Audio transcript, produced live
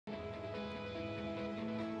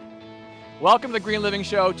Welcome to the Green Living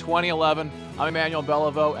Show 2011. I'm Emmanuel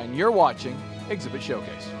Beliveau, and you're watching Exhibit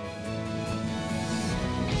Showcase.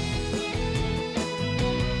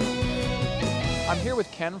 I'm here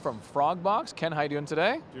with Ken from Frogbox. Ken, how you doing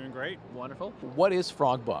today? Doing great. Wonderful. What is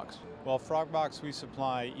Frogbox? Well, Frogbox, we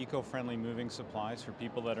supply eco-friendly moving supplies for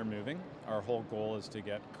people that are moving. Our whole goal is to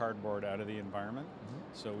get cardboard out of the environment.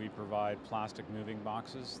 So we provide plastic moving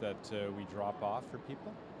boxes that we drop off for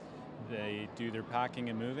people. They do their packing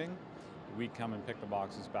and moving. We come and pick the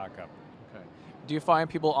boxes back up. Okay. Do you find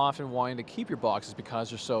people often wanting to keep your boxes because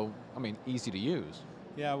they're so, easy to use?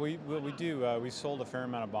 Yeah, we do. We sold a fair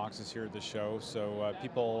amount of boxes here at the show, so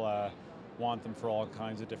people want them for all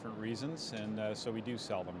kinds of different reasons, and so we do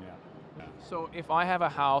sell them, yeah. So if I have a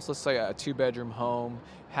house, let's say a two-bedroom home,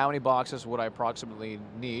 how many boxes would I approximately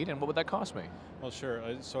need, and what would that cost me? Well, sure.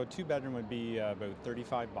 So a two-bedroom would be about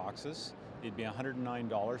 35 boxes. It'd be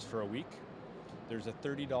 $109 for a week. There's a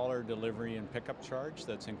 $30 delivery and pickup charge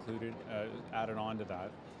that's included, added on to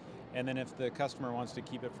that. And then if the customer wants to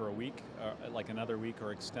keep it for a week, like another week,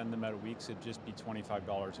 or extend them out weeks, it'd just be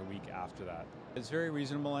 $25 a week after that. It's very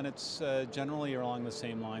reasonable, and it's generally along the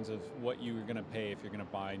same lines of what you're going to pay if you're going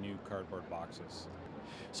to buy new cardboard boxes.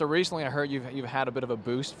 So recently I heard you've had a bit of a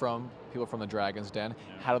boost from people from the Dragon's Den.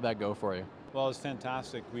 Yeah. How did that go for you? Well, it was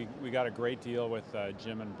fantastic. We got a great deal with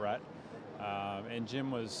Jim and Brett. And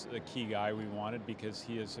Jim was the key guy we wanted because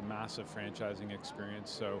he has a massive franchising experience,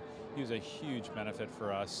 so he was a huge benefit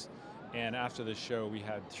for us. And after the show, we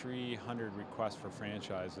had 300 requests for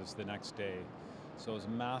franchises the next day, so it was a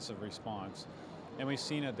massive response. And we've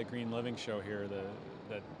seen at the Green Living Show here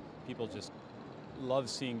that people just love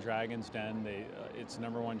seeing Dragon's Den. It's the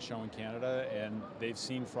 #1 show in Canada, and they've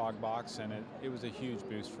seen Frogbox, and it was a huge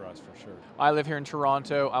boost for us for sure. I live here in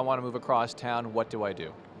Toronto. I want to move across town. What do I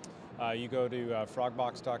do? You go to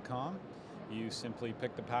frogbox.com. You simply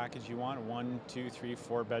pick the package you want, 1, 2, 3,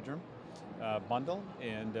 4 bedroom bundle,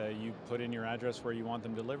 and you put in your address where you want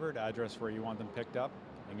them delivered, address where you want them picked up,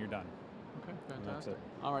 and you're done. Okay, fantastic.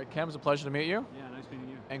 All right, Ken, it was a pleasure to meet you. Yeah, nice meeting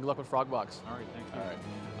you. And good luck with Frogbox. All right, thank you. All right.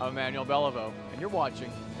 I'm Emmanuel Beliveau, and you're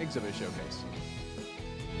watching Exhibit Showcase.